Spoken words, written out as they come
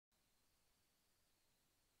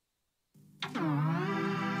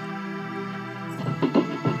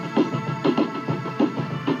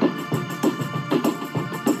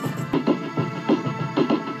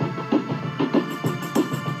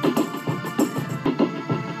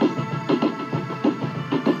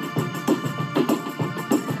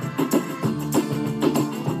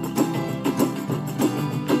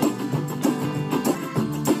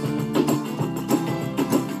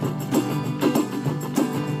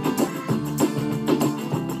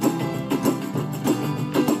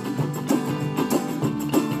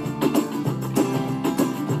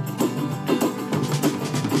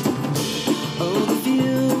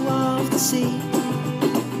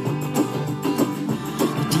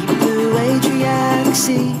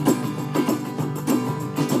Sea,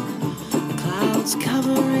 clouds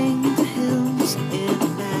covering the hills in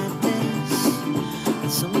madness, that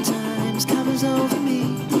sometimes covers over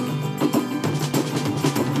me.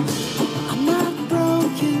 I'm not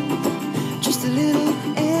broken, just a little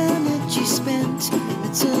energy spent, and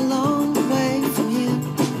it's a long way from here.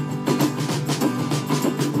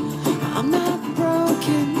 I'm not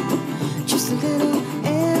broken, just a little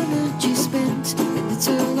energy spent, and it's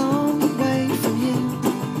a long way from here.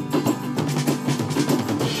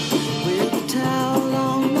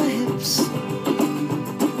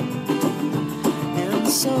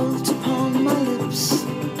 Salt upon my lips,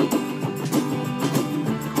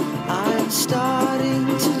 I'm starting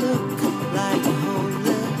to look like a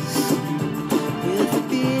homeless, with a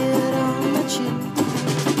beard on my chin.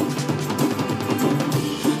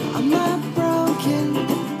 I'm not broken,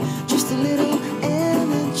 just a little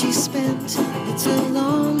energy spent, it's a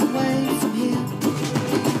long way from here.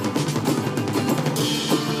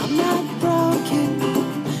 I'm not broken,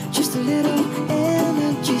 just a little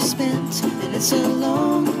energy spent, and it's a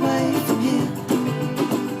long way from here.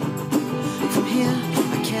 From here,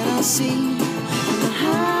 I cannot see the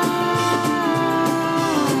house.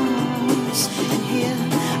 And here,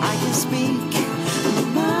 I can speak the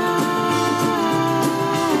mind.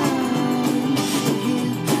 And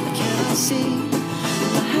here, I cannot see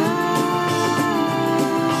the house.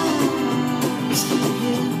 And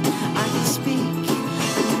here, I can speak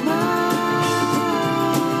the mind.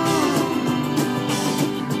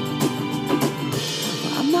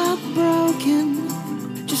 I'm not broken,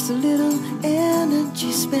 just a little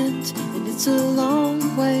energy spent, and it's a long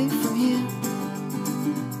way from here.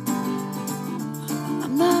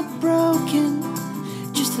 I'm not broken,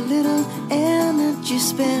 just a little energy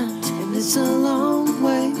spent, and it's a long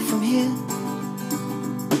way from here.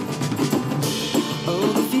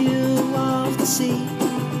 Oh, the view of the sea,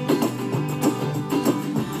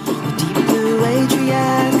 the deep blue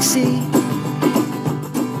Adriatic Sea,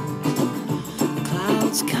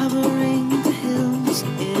 covering the hills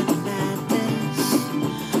in madness,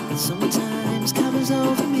 that sometimes covers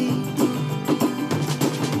over me.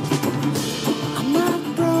 I'm not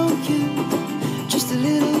broken, just a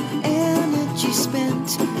little energy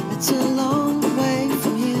spent, and it's a long way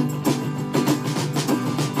from here.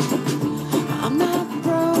 I'm not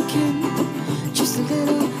broken, just a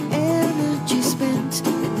little energy spent,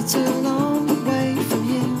 and it's a long way from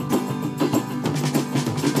here.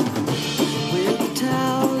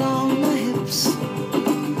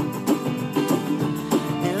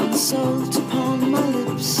 Salt upon my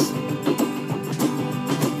lips,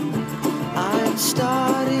 I'm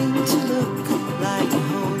starting to look like a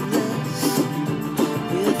homeless,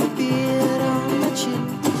 with a beard on my chin.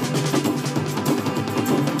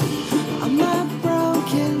 I'm not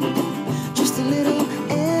broken, just a little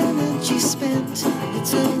energy spent,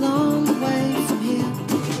 it's a long way from here.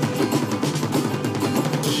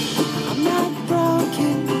 I'm not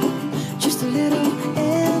broken, just a little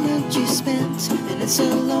energy spent, and it's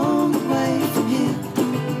a long way from here.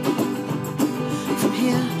 From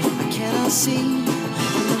here, I cannot see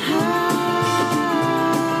the house.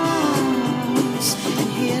 And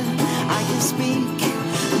here, I can speak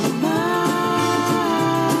the mind.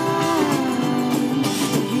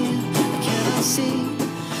 And here, I cannot see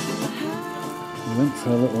the house. We went for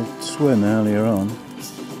a little swim earlier on.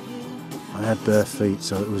 I had bare feet,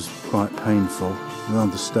 so it was quite painful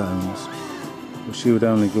around the stones. But she would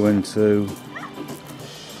only go into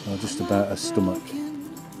just about her stomach,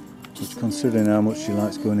 which, considering how much she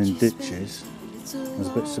likes going in ditches, I was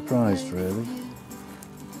a bit surprised really.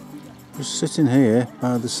 Just sitting here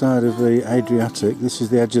by the side of the Adriatic. This is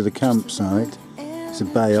the edge of the campsite. It's a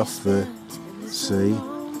bay off the sea.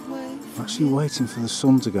 I'm actually waiting for the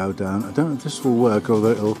sun to go down. I don't know if this will work or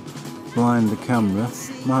whether it'll blind the camera.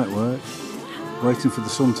 Might work. Waiting for the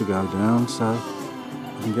sun to go down so I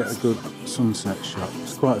can get a good sunset shot.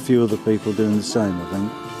 There's quite a few other people doing the same, I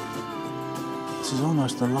think. This is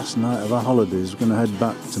almost the last night of our holidays. We're going to head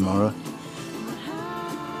back tomorrow.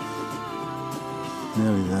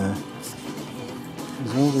 Nearly there.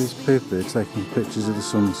 There's all these people here taking pictures of the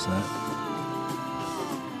sunset.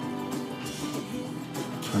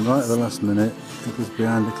 And right at the last minute, it was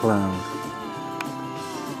behind a cloud.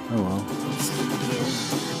 Oh well.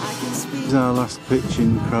 This is our last pitch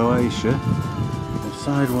in Croatia. We're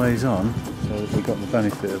sideways on, so that we got the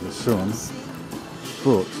benefit of the sun.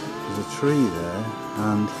 But there's a tree there,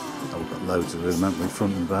 and we've got loads of room, haven't we,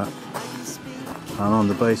 front and back. And on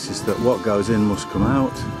the basis that what goes in must come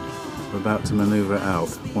out, we're about to manoeuvre it out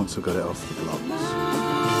once we've got it off the blocks.